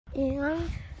And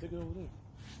Take it over there.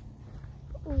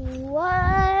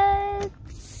 what's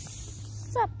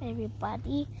up,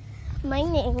 everybody? My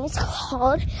name is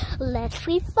called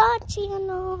Leslie Fun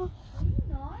Channel.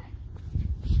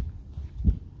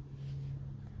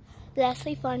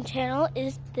 Leslie Fun Channel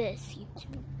is this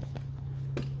YouTube.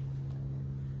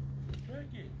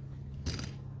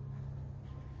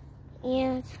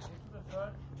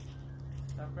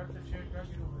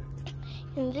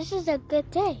 And this is a good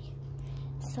day.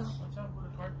 So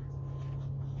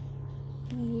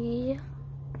yeah,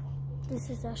 this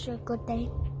is actually a good day.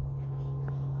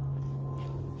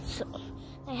 So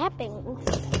I have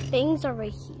bangs. Bangs are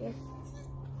right here.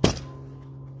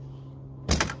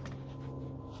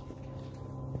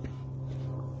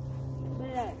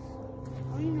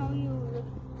 I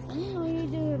know you're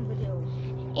doing videos.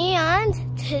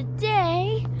 And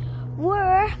today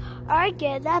we're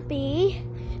gonna be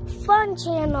Fun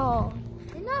Channel.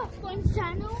 It's not a fun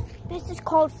channel. This is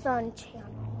called Fun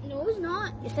Channel. No, it's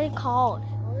not. Yes, it's called.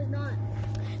 No, it's not.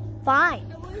 Fine.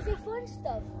 Now, where's the fun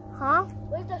stuff? Huh?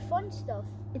 Where's the fun stuff?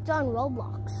 It's on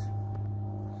Roblox.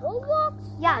 Roblox?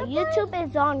 Yeah, Can I YouTube play?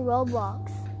 is on Roblox.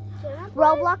 Can I play?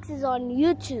 Roblox is on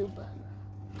YouTube.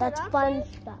 That's Can I fun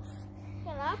play? stuff.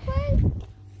 Can I play?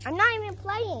 I'm not even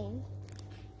playing.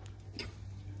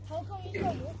 How come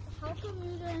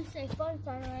you didn't say fun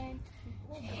channel?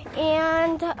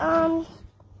 And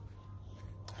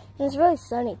it's really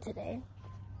sunny today.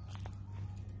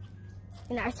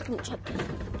 And ice cream truck is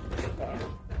there.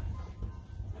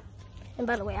 And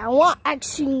by the way, I want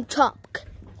ice cream truck.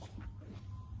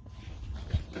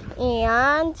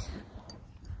 And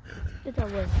get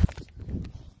away.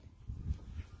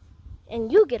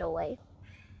 And you get away.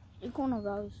 You're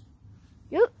coronavirus.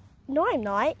 No, I'm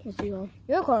not. Yes, you are.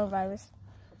 You're coronavirus.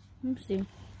 Let's see.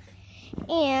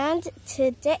 And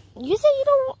today, you say you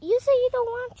don't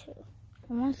want to.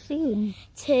 I want to see you.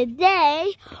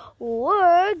 Today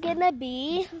we're gonna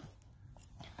be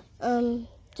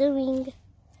doing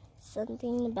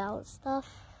something about stuff.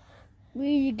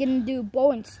 We're gonna do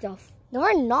bowling stuff. No,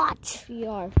 we're not. We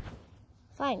are.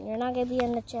 Fine, you're not gonna be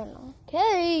on the channel.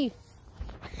 Okay.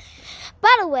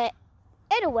 By the way,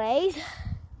 anyways,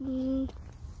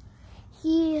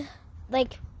 he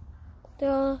like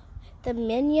the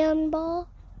minion ball.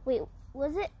 Wait,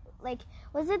 was it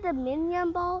the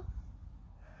minion ball?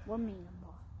 What minion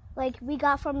ball? Like we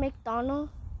got from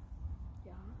McDonald's.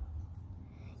 Yeah.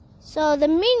 So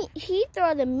he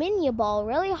threw the minion ball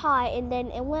really high, and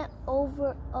then it went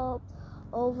over To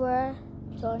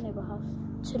our neighbor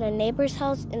house. to the neighbor's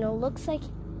house, and it looks like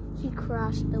he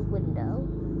crashed the window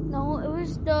No, it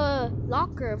was the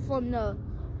locker from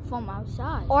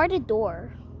outside. or the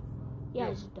door. Yeah,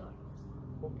 it's the door.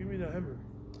 Well, give me the hammer.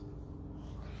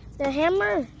 The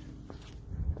hammer.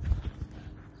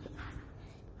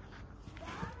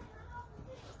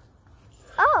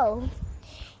 Oh,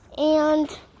 and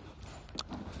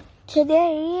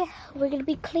today we're gonna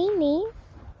be cleaning.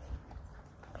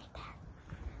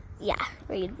 Yeah,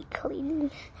 we're gonna be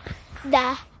cleaning.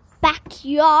 The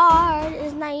backyard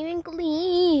is not even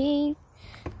clean.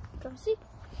 Come see.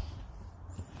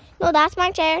 No, that's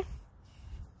my chair.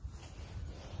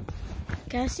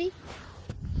 Can I see?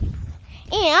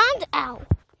 And ow.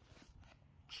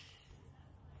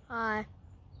 Hi.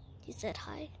 He said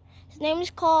hi. His name is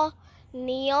called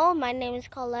Neil. My name is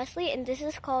called Leslie, and this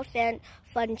is called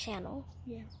Fun Channel.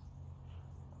 Yeah.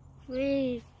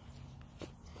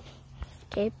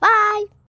 Okay, bye.